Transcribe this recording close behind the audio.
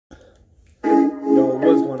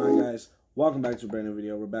Welcome back to a brand new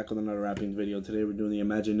video. We're back with another rapping video. Today we're doing the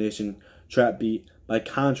Imagination Trap beat by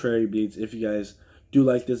Contrary Beats. If you guys do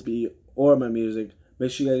like this beat or my music, make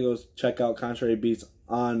sure you guys go check out Contrary Beats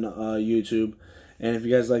on YouTube. And if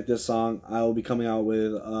you guys like this song, I will be coming out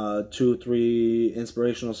with 2-3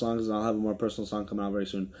 inspirational songs, and I'll have a more personal song coming out very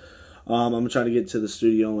soon. I'm going to try to get to the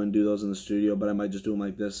studio and do those in the studio, but I might just do them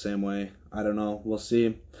like this, same way. I don't know. We'll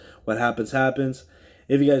see. What happens, happens.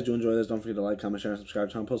 If you guys do enjoy this, don't forget to like, comment, share, and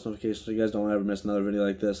subscribe. Turn on post notifications so you guys don't ever miss another video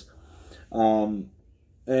like this. And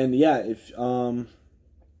yeah, if I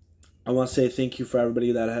want to say thank you for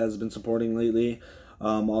everybody that has been supporting lately.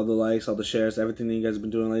 All the likes, all the shares, everything that you guys have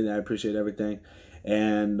been doing lately. I appreciate everything.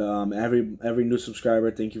 And every new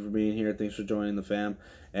subscriber, thank you for being here. Thanks for joining the fam.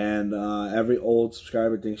 And every old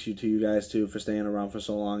subscriber, thanks to you guys too for staying around for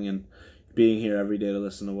so long and being here every day to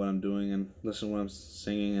listen to what I'm doing and listen to what I'm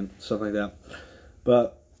singing and stuff like that.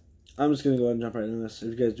 But I'm just going to go ahead and jump right into this.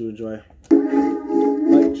 If you guys do enjoy,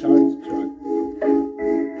 like, share, and subscribe.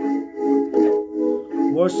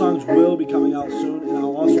 More songs will be coming out soon. And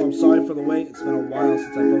I'm sorry for the wait. It's been a while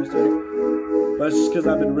since I posted. But it's just because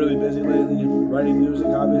I've been really busy lately, writing music,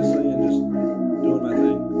 obviously, and just doing my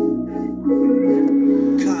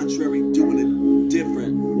thing. Contrary, doing it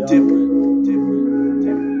different, Yo. different.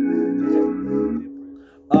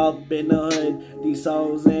 Up in the hood, these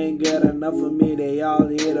souls ain't good enough for me. They all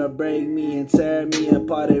here to break me and tear me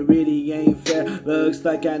apart. It really ain't fair. Looks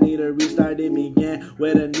like I need a restart. It began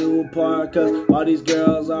with a new part, cause all these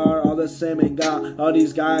girls are all the same and got all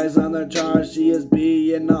these guys on their charge. She is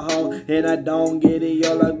B in the hole, and I don't get it.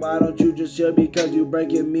 Yo, like, why don't you just chill? Because you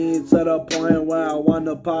breaking me to the point where I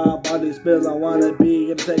wanna pop all these pills. I wanna be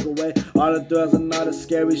here to take away all the thrills and all the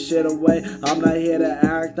scary shit away. I'm not here to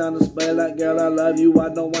act on display like, girl, I love you. I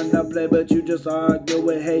don't wanna play, but you just argue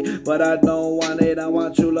with hate. But I don't want it. I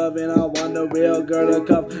want true love, and I want a real girl to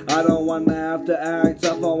come. I don't wanna have to act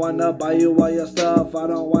tough. I wanna buy you all your stuff. I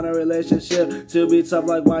don't want a relationship to be tough.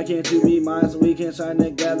 Like, why can't you be mine so we can shine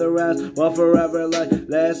together as well forever? Like,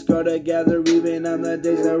 let's go together even on the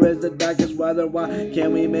days there is the darkest weather. Why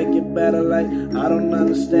can't we make it better? Like, I don't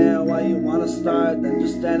understand why you wanna start, then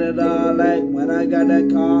just stand it all. Like, when I got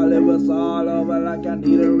that call, it was all over. Like, I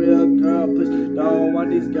need a real girl, please. Don't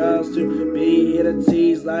want these girls to be here to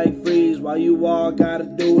tease like freeze. While you all gotta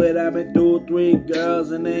do it, I've been through 3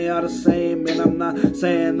 girls and they are the same. And I'm not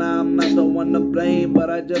saying I'm not the one to blame, but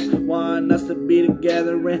I just want us to be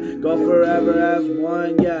together and go forever as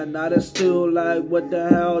one. Yeah, not as 2. Like, what the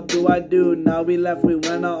hell do I do? Now we left, we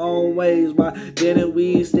went our own ways. Why didn't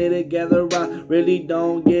we stay together? I really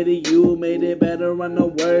don't get it. You made it better on the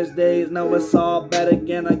worst days. Now it's all bad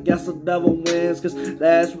again. I guess the devil wins, cause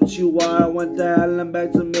that's what you are. I went to hell and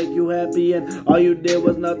back to make you happy, and all you did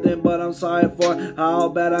was nothing. But I'm sorry for how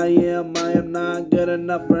bad I am. I am not good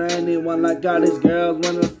enough for anyone. Like, all these girls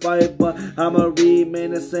wanna fight, but I'ma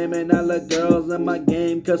remain the same. And I let girls in my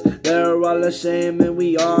game, cause they're all ashamed, and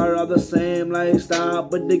we are all the same. Like,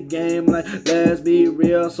 stop with the game. Like, let's be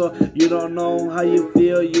real. So you don't know how you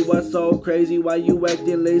feel. You are so crazy. Why you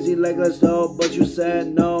acting lazy? Like, let's go, but you said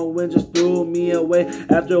no and just threw me away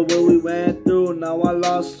after what we went through. Now I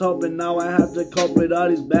lost hope, and now I have to cope with all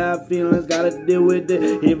these bad feelings. Gotta deal with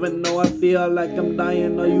it, even though I feel like I'm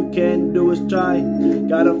dying. All you can do is try.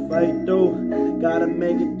 Gotta fight through, gotta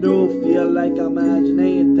make it through. Feel like I'm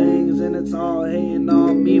imagining things, and it's all hating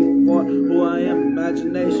on me for who I am.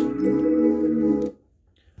 Imagination.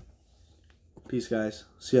 Peace, guys.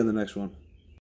 See you on the next one.